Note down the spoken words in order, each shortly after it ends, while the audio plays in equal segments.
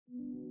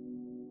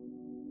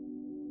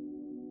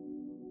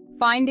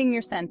Finding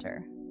your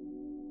center.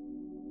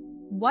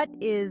 What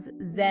is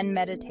Zen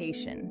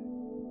meditation?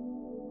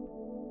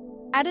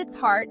 At its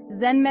heart,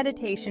 Zen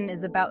meditation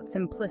is about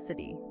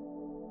simplicity.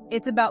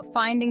 It's about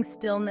finding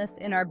stillness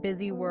in our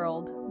busy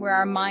world where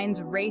our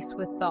minds race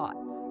with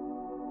thoughts.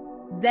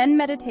 Zen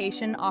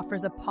meditation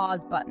offers a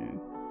pause button.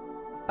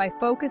 By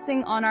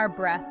focusing on our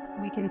breath,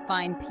 we can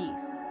find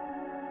peace.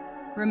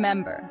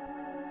 Remember,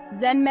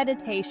 Zen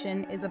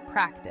meditation is a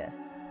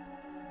practice.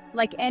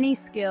 Like any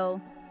skill,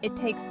 it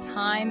takes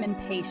time and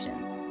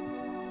patience.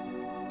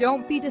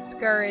 Don't be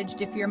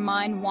discouraged if your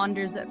mind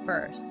wanders at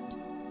first.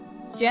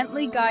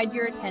 Gently guide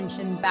your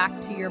attention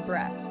back to your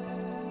breath.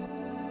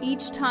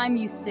 Each time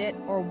you sit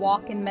or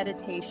walk in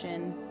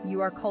meditation, you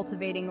are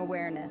cultivating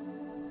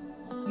awareness.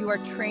 You are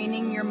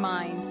training your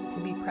mind to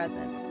be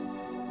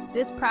present.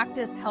 This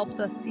practice helps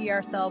us see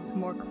ourselves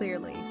more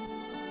clearly.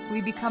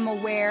 We become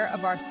aware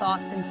of our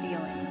thoughts and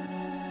feelings.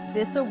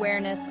 This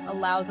awareness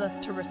allows us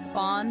to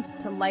respond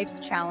to life's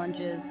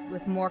challenges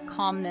with more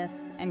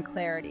calmness and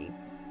clarity.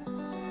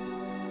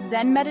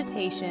 Zen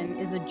meditation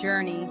is a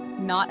journey,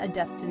 not a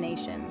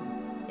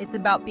destination. It's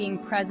about being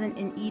present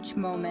in each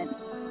moment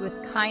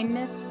with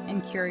kindness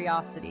and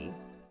curiosity.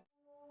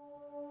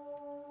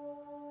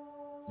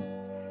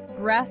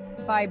 Breath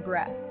by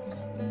breath,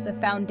 the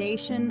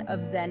foundation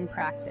of Zen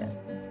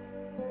practice.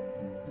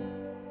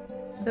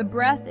 The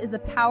breath is a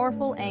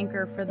powerful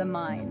anchor for the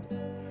mind.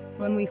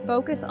 When we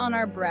focus on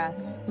our breath,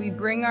 we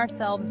bring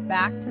ourselves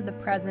back to the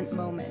present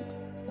moment.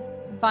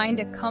 Find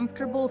a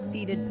comfortable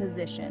seated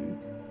position.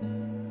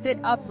 Sit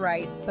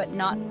upright but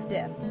not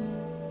stiff.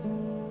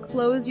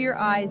 Close your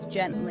eyes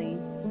gently.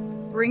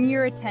 Bring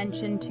your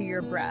attention to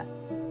your breath.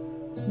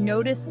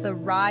 Notice the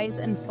rise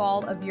and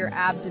fall of your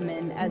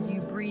abdomen as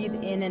you breathe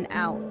in and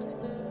out.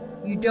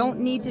 You don't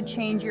need to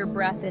change your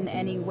breath in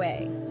any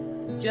way.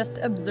 Just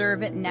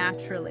observe it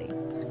naturally.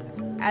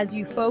 As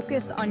you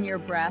focus on your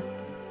breath,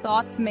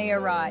 thoughts may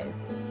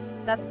arise.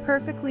 That's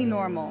perfectly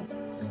normal.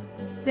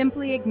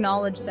 Simply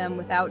acknowledge them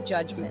without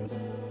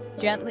judgment.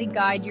 Gently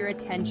guide your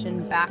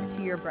attention back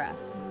to your breath.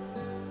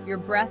 Your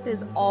breath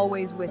is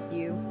always with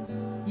you.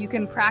 You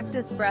can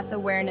practice breath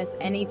awareness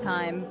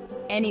anytime,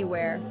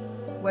 anywhere.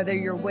 Whether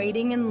you're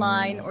waiting in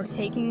line or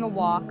taking a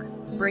walk,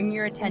 bring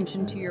your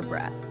attention to your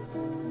breath.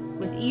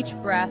 With each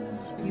breath,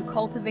 you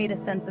cultivate a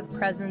sense of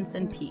presence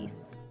and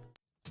peace.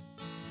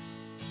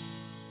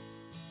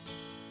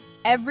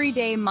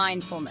 Everyday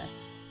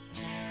mindfulness.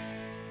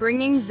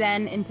 Bringing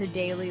Zen into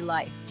daily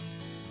life.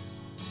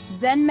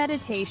 Zen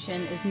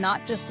meditation is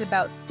not just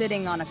about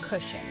sitting on a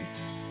cushion.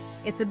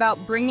 It's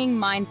about bringing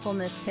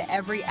mindfulness to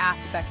every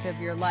aspect of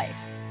your life.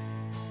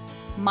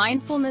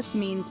 Mindfulness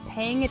means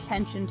paying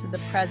attention to the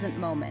present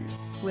moment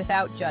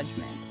without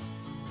judgment.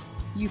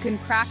 You can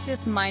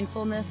practice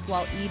mindfulness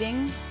while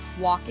eating,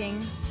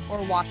 walking,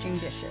 or washing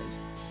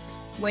dishes.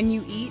 When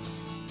you eat,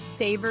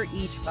 savor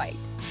each bite.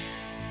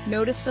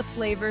 Notice the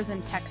flavors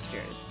and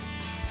textures.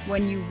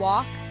 When you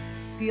walk,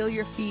 feel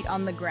your feet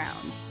on the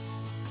ground.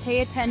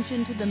 Pay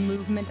attention to the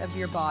movement of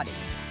your body.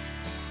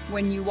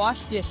 When you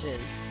wash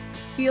dishes,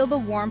 feel the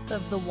warmth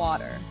of the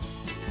water.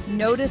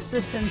 Notice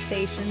the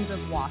sensations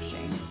of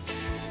washing.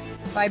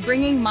 By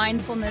bringing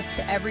mindfulness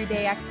to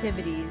everyday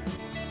activities,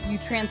 you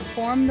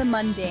transform the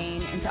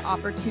mundane into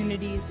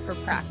opportunities for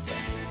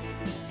practice.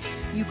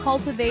 You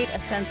cultivate a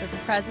sense of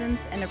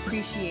presence and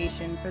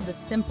appreciation for the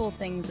simple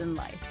things in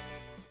life.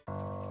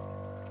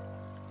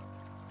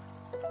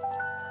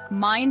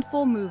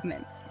 Mindful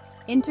movements,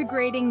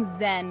 integrating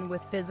Zen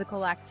with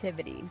physical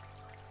activity.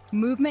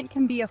 Movement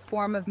can be a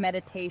form of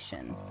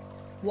meditation.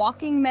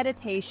 Walking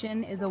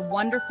meditation is a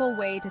wonderful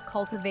way to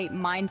cultivate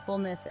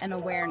mindfulness and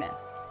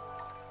awareness.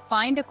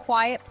 Find a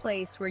quiet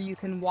place where you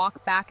can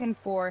walk back and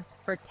forth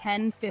for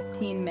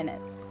 10-15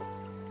 minutes.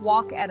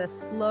 Walk at a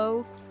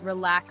slow,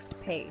 relaxed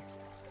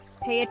pace.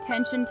 Pay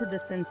attention to the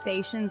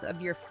sensations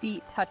of your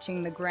feet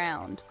touching the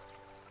ground.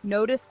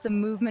 Notice the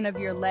movement of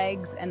your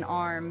legs and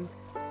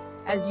arms.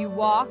 As you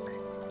walk,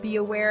 be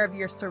aware of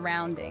your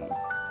surroundings.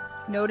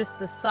 Notice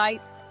the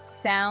sights,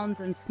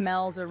 sounds, and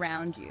smells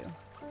around you.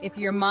 If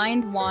your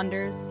mind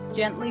wanders,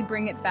 gently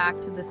bring it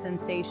back to the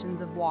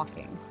sensations of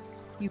walking.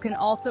 You can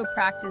also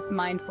practice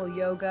mindful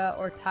yoga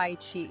or Tai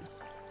Chi.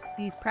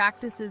 These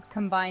practices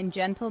combine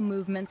gentle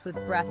movements with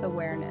breath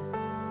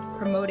awareness,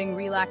 promoting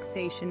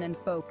relaxation and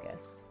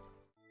focus.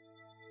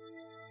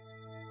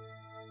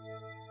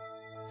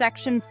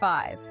 Section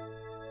 5.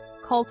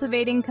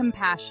 Cultivating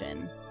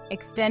compassion,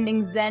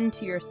 extending Zen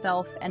to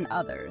yourself and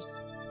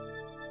others.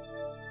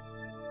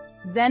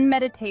 Zen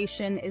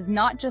meditation is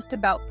not just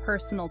about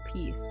personal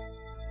peace.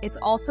 It's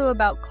also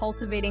about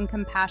cultivating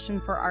compassion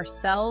for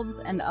ourselves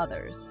and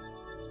others.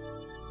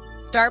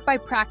 Start by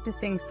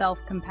practicing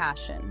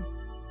self-compassion.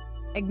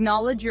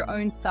 Acknowledge your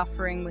own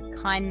suffering with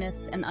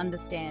kindness and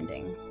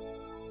understanding.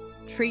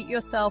 Treat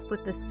yourself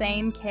with the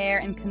same care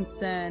and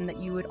concern that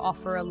you would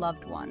offer a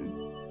loved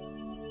one.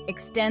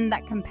 Extend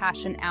that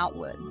compassion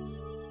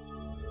outwards.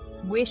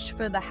 Wish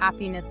for the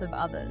happiness of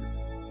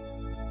others.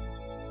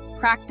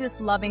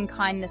 Practice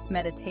loving-kindness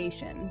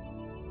meditation.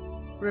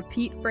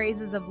 Repeat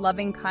phrases of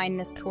loving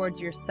kindness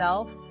towards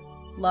yourself,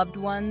 loved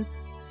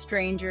ones,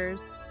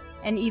 strangers,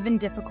 and even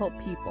difficult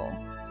people.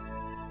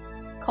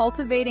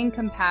 Cultivating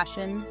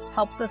compassion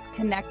helps us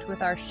connect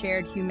with our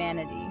shared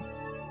humanity.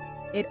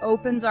 It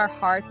opens our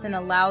hearts and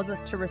allows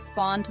us to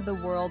respond to the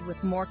world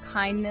with more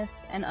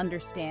kindness and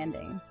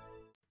understanding.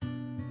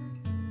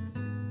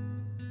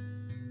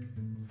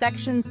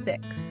 Section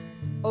 6.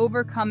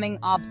 Overcoming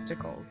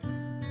obstacles.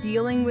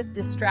 Dealing with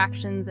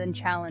distractions and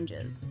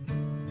challenges.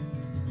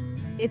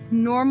 It's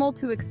normal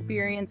to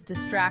experience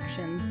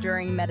distractions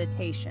during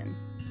meditation.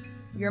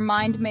 Your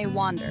mind may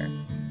wander.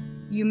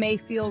 You may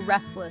feel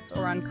restless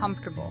or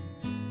uncomfortable.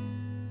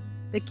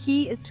 The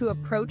key is to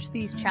approach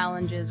these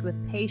challenges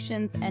with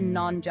patience and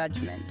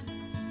non-judgment.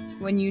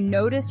 When you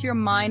notice your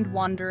mind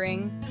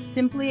wandering,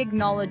 simply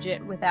acknowledge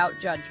it without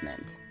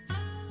judgment.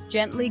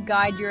 Gently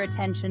guide your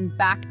attention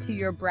back to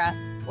your breath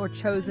or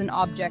chosen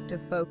object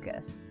of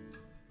focus.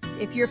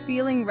 If you're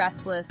feeling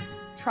restless,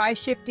 try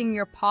shifting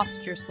your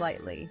posture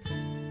slightly.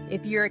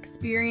 If you're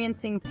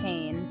experiencing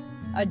pain,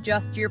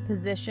 adjust your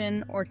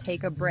position or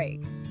take a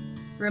break.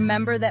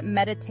 Remember that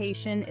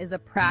meditation is a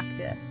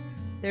practice.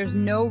 There's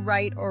no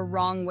right or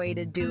wrong way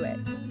to do it.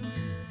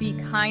 Be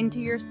kind to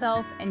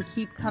yourself and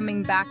keep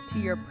coming back to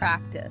your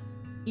practice,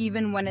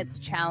 even when it's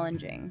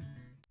challenging.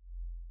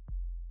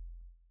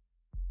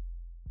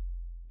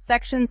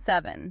 Section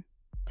 7.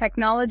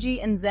 Technology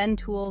and Zen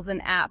tools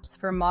and apps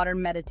for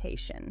modern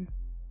meditation.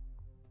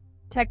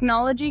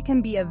 Technology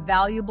can be a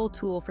valuable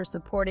tool for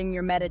supporting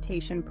your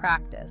meditation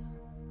practice.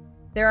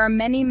 There are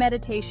many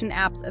meditation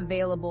apps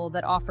available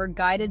that offer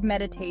guided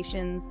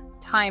meditations,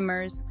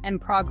 timers,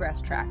 and progress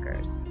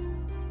trackers.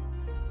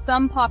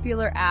 Some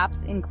popular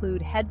apps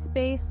include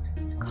Headspace,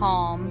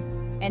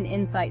 Calm, and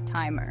Insight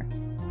Timer.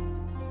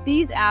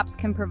 These apps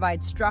can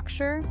provide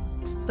structure,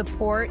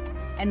 support,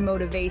 and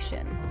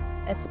motivation,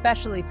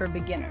 especially for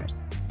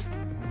beginners.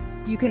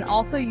 You can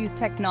also use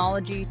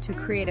technology to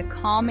create a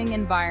calming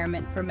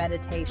environment for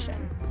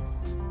meditation.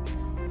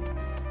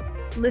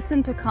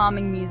 Listen to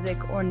calming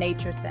music or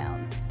nature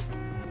sounds.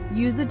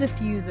 Use a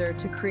diffuser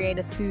to create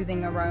a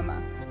soothing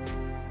aroma.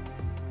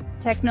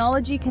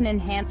 Technology can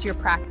enhance your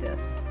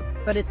practice,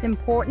 but it's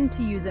important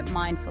to use it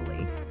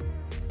mindfully.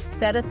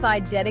 Set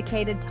aside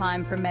dedicated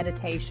time for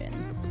meditation,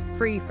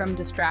 free from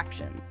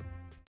distractions.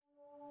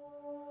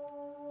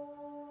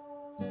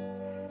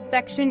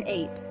 Section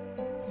 8.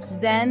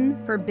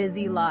 Zen for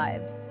busy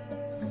lives.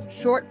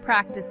 Short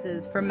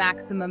practices for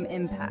maximum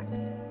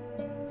impact.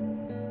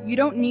 You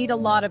don't need a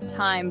lot of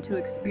time to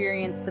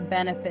experience the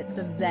benefits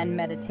of Zen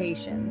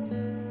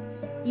meditation.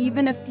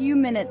 Even a few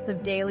minutes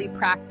of daily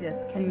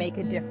practice can make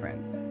a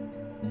difference.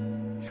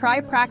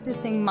 Try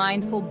practicing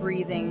mindful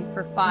breathing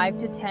for 5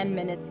 to 10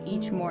 minutes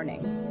each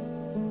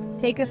morning.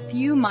 Take a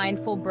few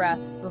mindful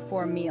breaths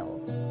before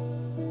meals.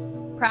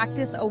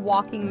 Practice a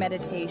walking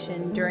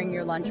meditation during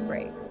your lunch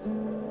break.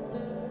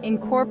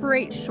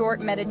 Incorporate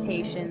short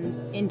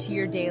meditations into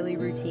your daily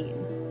routine.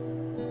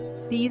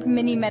 These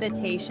mini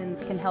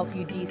meditations can help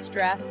you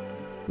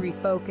de-stress,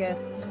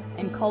 refocus,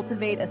 and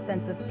cultivate a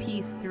sense of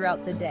peace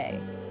throughout the day.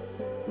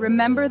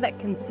 Remember that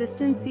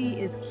consistency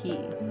is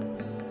key.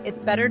 It's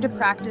better to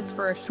practice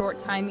for a short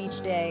time each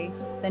day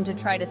than to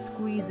try to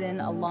squeeze in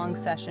a long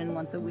session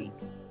once a week.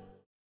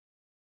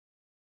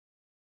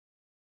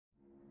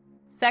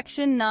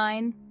 Section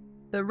 9.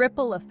 The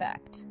Ripple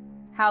Effect.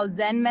 How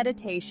Zen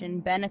meditation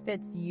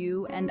benefits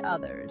you and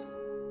others.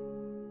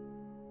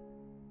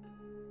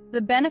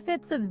 The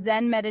benefits of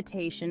Zen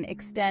meditation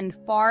extend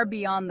far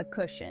beyond the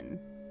cushion.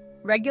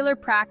 Regular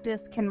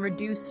practice can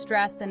reduce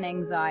stress and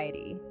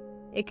anxiety.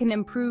 It can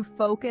improve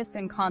focus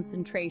and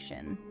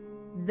concentration.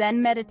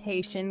 Zen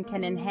meditation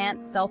can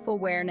enhance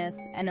self-awareness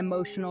and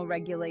emotional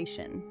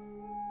regulation.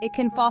 It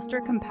can foster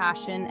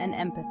compassion and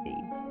empathy.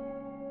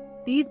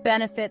 These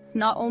benefits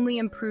not only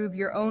improve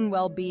your own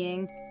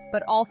well-being,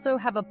 but also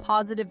have a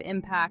positive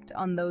impact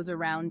on those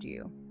around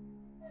you.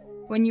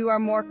 When you are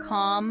more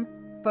calm,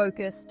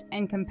 focused,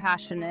 and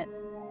compassionate,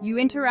 you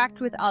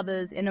interact with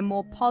others in a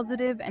more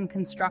positive and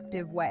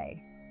constructive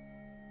way.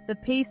 The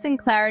peace and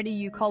clarity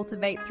you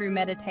cultivate through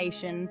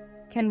meditation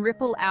can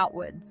ripple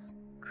outwards,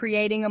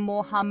 creating a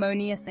more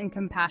harmonious and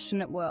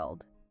compassionate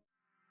world.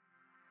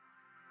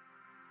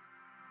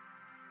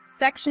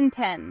 Section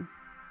 10.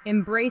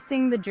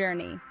 Embracing the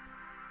journey.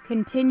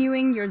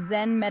 Continuing your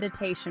Zen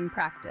meditation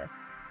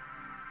practice.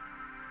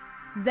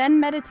 Zen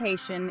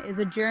meditation is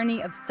a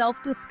journey of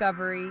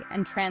self-discovery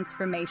and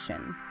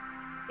transformation.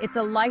 It's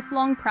a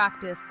lifelong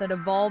practice that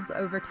evolves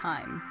over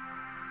time.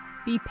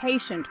 Be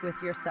patient with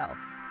yourself.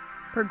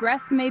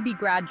 Progress may be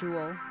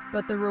gradual,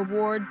 but the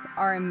rewards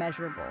are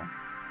immeasurable.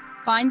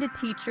 Find a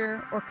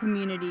teacher or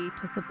community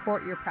to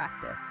support your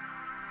practice.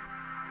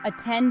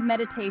 Attend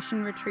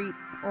meditation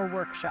retreats or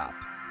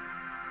workshops.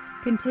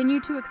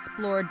 Continue to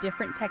explore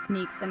different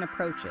techniques and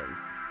approaches.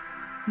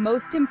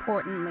 Most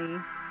importantly,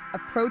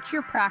 approach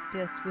your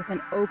practice with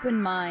an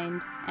open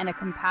mind and a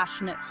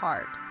compassionate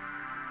heart.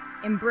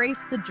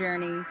 Embrace the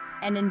journey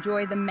and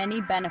enjoy the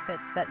many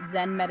benefits that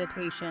Zen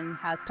meditation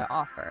has to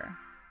offer.